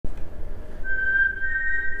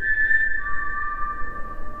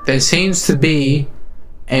There seems to be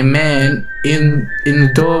a man in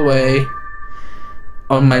the doorway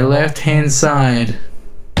on my left hand side.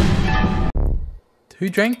 Who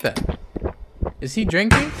drank that? Is he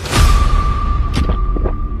drinking?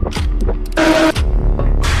 Oh,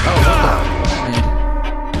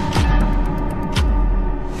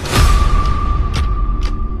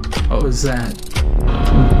 what was that?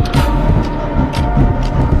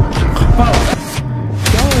 Oh,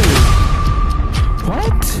 yo!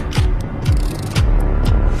 What?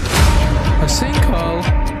 A sinkhole?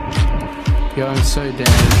 Yo, I'm so dead.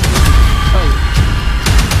 Oh.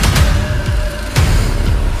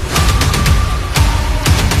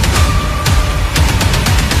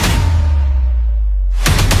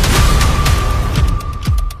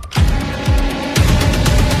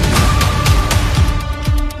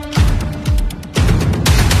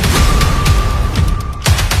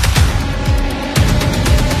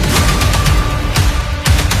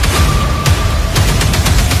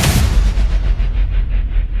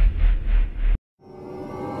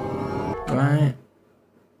 Right.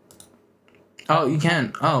 Oh, you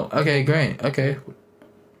can. Oh, okay, great. Okay.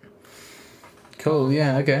 Cool,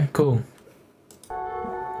 yeah, okay, cool.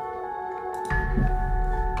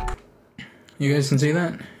 You guys can see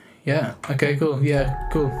that? Yeah, okay, cool, yeah,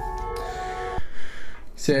 cool.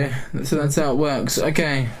 So that's how it works.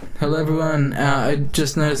 Okay, hello everyone. I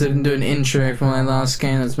just noticed I didn't do an intro for my last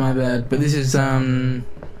game, that's my bad. But this is,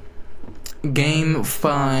 Game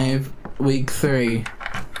 5, Week 3.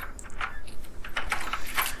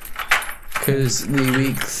 Because the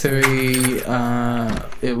week 3,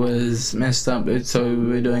 it was messed up, so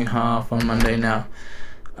we're doing half on Monday now,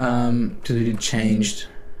 because it changed.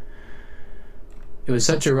 It was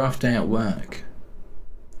such a rough day at work.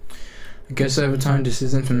 I guess overtime just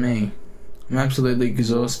isn't for me. I'm absolutely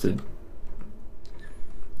exhausted.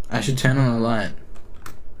 I should turn on the light.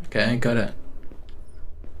 Okay, got it.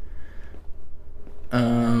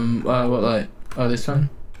 What light? Oh, this one?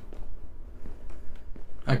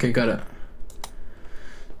 Okay, got it.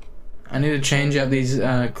 I need to change out these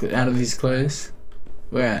out of these clothes.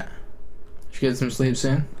 Where at? Should get some sleep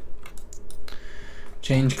soon.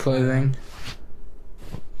 Change clothing.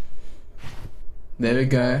 There we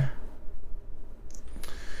go.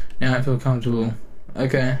 Now I feel comfortable.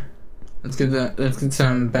 Okay. Let's get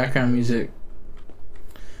some background music.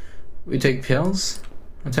 We take pills?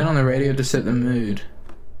 I'll turn on the radio to set the mood.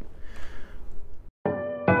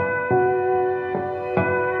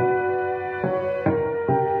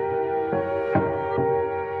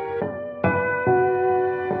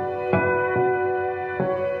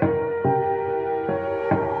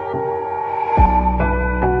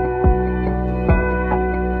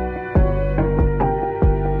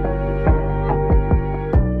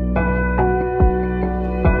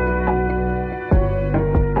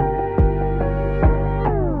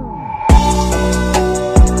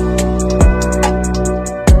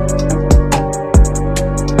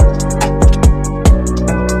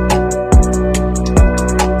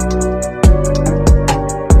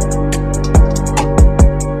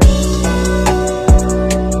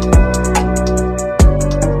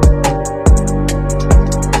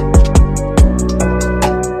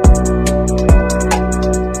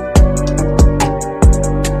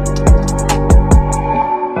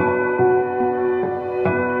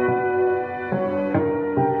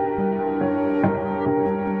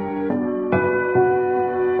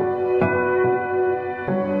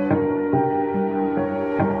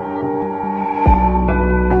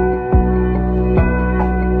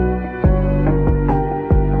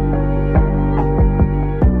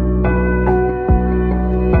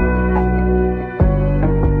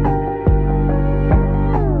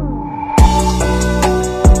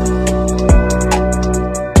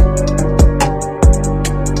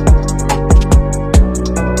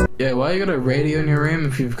 Why you got a radio in your room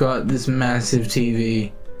if you've got this massive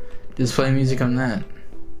TV? Just play music on that.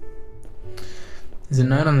 There's a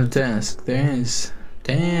note on the desk. There is.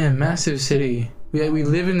 Damn, massive city. We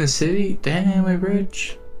live in the city? Damn, we're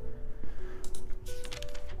rich.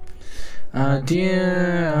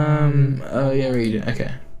 Dear, oh yeah, read it.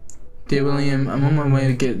 Okay. Dear William, I'm on my way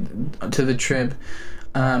to get to the trip.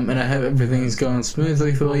 And I hope everything's going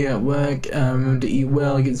smoothly for you at work. Remember to eat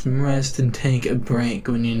well, get some rest, and take a break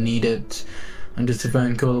when you need it. I'm just a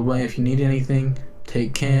phone call away if you need anything.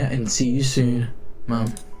 Take care and see you soon,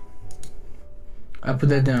 Mum. I'll put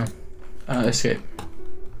that down. Escape.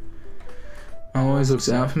 Mum always looks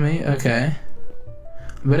out for me? Okay.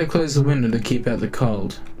 I better close the window to keep out the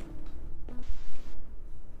cold.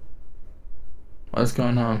 What's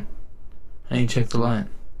going on? I need to check the light.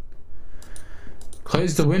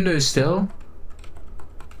 Close the window still?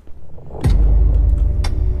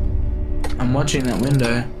 I'm watching that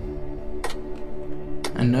window.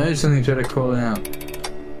 I know something's trying to crawl out.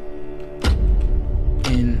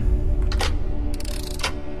 In.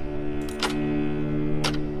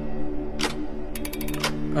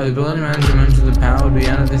 Oh, the building manager mentioned the power would be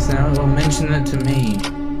out of this hour. Well, mention that to me.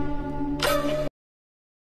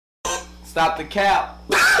 Stop the cap.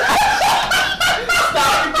 Stop the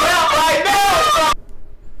cap right now.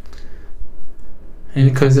 I need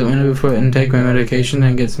to close that window before and take my medication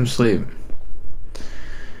and get some sleep.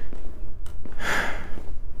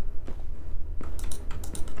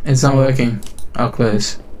 It's not working. I'll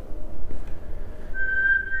close.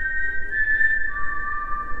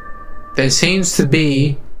 There seems to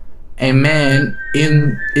be a man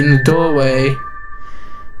in the doorway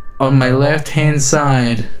on my left hand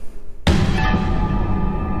side.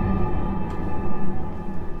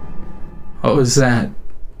 What was that?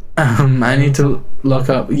 I need to lock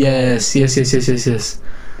up. Yes. I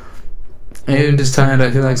am just tired. I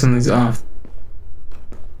feel like something's off.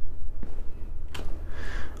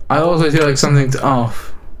 I also feel like something's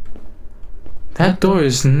off. That door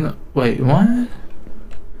is not. Wait, what?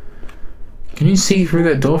 Can you see through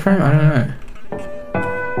that door frame? I don't know.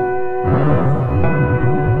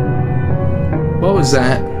 What was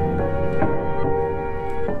that?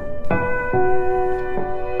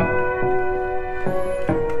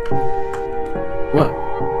 What?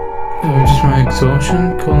 Oh, just my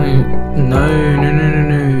exhaustion? Calling. No.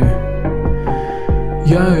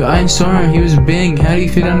 Yo, I saw him. He was big. How do you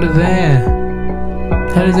fit under there?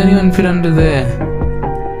 How does anyone fit under there?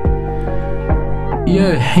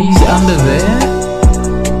 Yo, he's under there?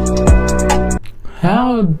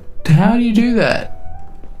 How do you do that?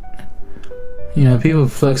 You know, people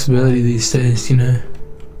have flexibility these days, you know.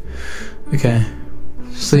 Okay.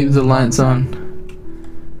 Sleep with the lights on.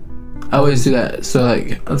 I always do that, so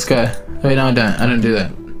like, let's go. Wait, no I don't. I don't do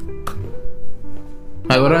that.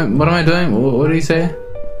 Wait, what am I doing? What did he say?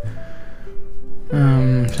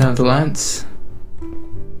 Turn off the lights.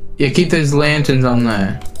 Yeah, keep those lanterns on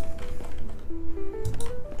there.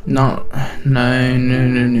 No. I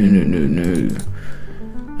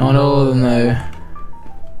want all of them though.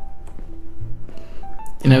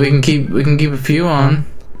 You know, we can keep a few on.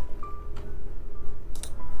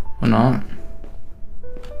 Or not.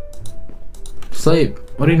 Sleep.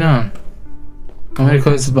 What are you doing? I'm gonna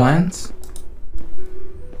close the blinds.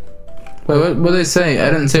 Wait, what did they say? I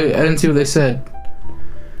didn't see what they said.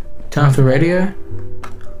 Turn off the radio?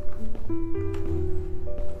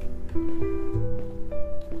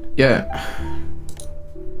 Yeah.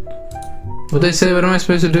 What'd they say? What am I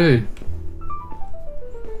supposed to do?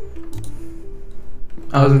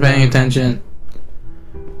 I wasn't paying attention.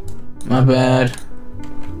 My bad.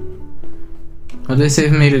 What'd they say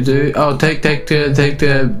for me to do? Oh, take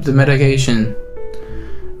the medication.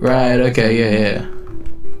 Right, okay, yeah.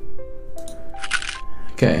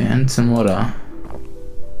 Okay, and some water.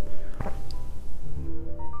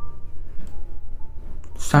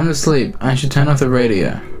 It's time to sleep. I should turn off the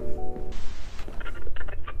radio.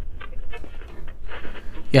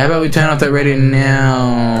 Yeah, how about we turn off that radio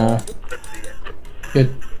now? You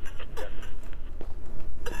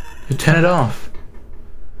turn it off.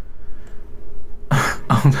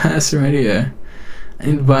 Oh, that's the radio. I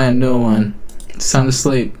need to buy a new one. It's time to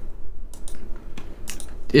sleep.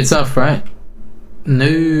 It's off, right? No,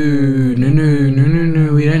 we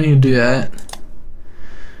don't need to do that.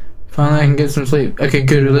 Finally I can get some sleep. Okay,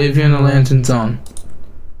 good, we'll leave you and the lanterns on.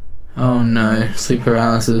 Oh no, sleep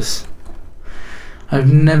paralysis.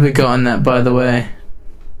 I've never gotten that, by the way.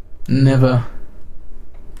 Never.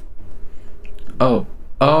 Oh,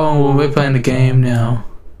 well, we're playing the game now.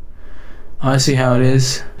 I see how it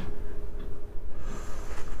is.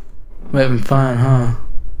 We're having fun, huh?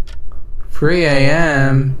 3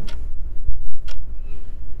 AM?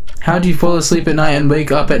 How do you fall asleep at night and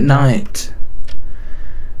wake up at night?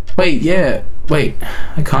 Wait, yeah. Wait,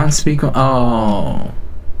 I can't speak. Oh.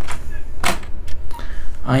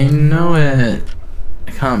 I know it.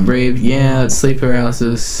 I can't breathe. Yeah, it's sleep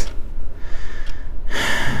paralysis.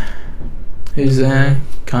 Who's there?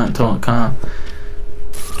 Can't talk, can't.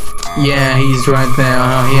 Yeah, he's right there.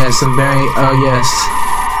 Oh, he has some very. Oh, yes.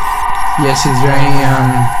 Yes, he's very.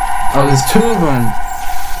 Oh, there's two of them.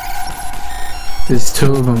 There's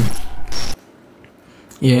two of them.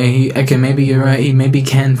 Yeah, okay, maybe you're right. He maybe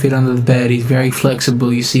can fit under the bed. He's very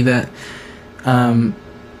flexible. You see that?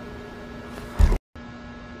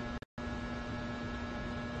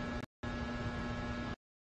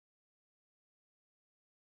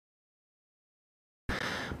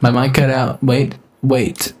 My mic cut out. Wait.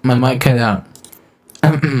 My mic cut out.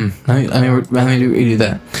 let me redo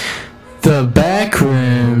that. The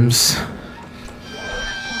Backrooms.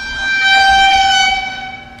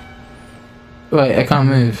 Wait, I can't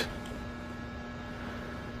move.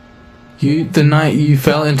 The night you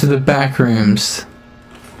fell into the back rooms.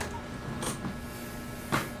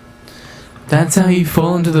 That's how you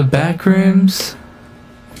fall into the back rooms?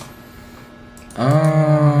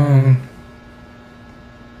 Oh.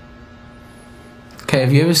 Okay,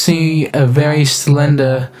 have you ever seen a very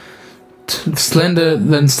slender slendery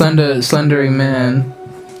man?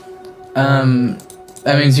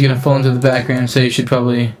 That means you're gonna fall into the back room, so you should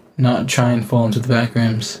probably not try and fall into the back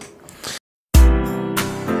rooms.